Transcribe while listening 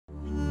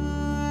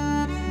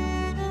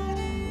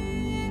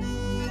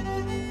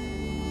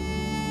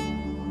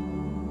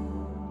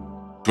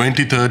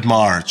23rd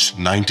March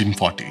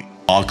 1940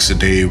 marks a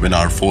day when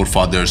our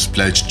forefathers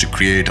pledged to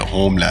create a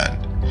homeland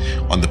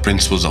on the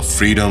principles of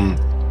freedom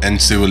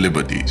and civil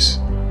liberties.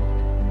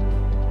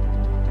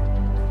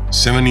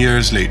 7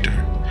 years later,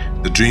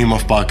 the dream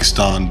of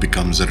Pakistan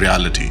becomes a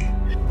reality.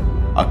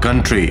 A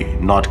country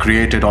not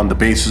created on the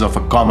basis of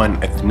a common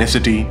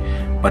ethnicity,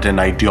 but an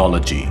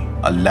ideology,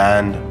 a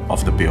land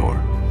of the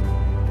pure.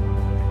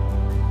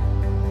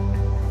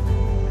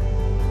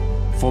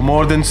 For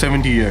more than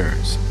 70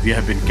 years, we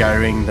have been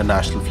carrying the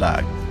national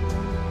flag.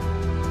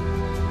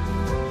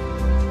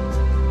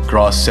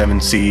 Across 7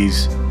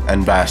 seas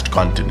and vast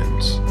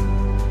continents.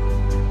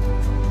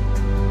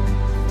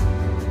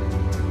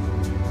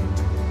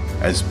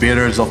 As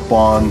bearers of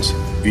bonds,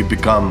 we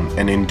become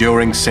an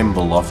enduring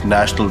symbol of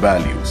national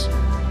values.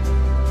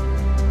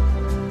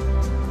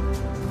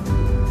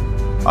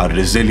 Our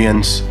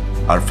resilience,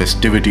 our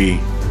festivity,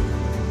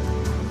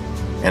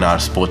 and our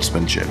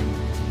sportsmanship.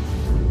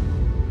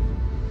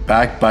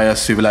 Backed by a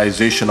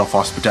civilization of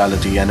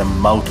hospitality and a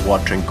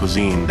mouth-watering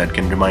cuisine that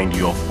can remind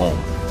you of home.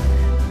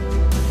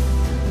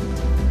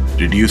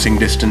 Reducing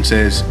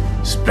distances,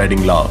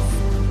 spreading love.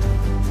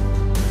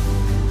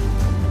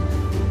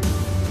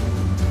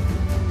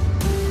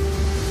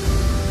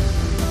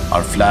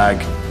 Our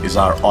flag is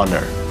our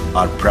honor,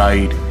 our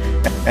pride,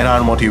 and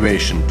our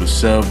motivation to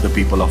serve the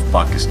people of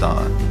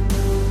Pakistan.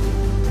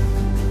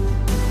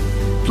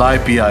 Fly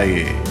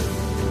PIA,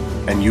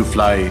 and you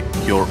fly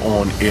your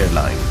own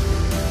airline.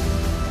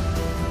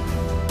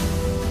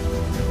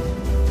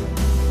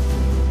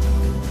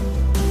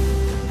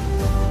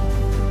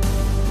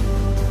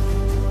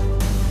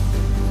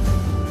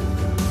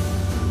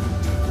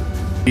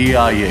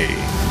 PIA,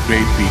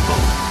 great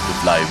people to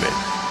fly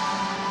with.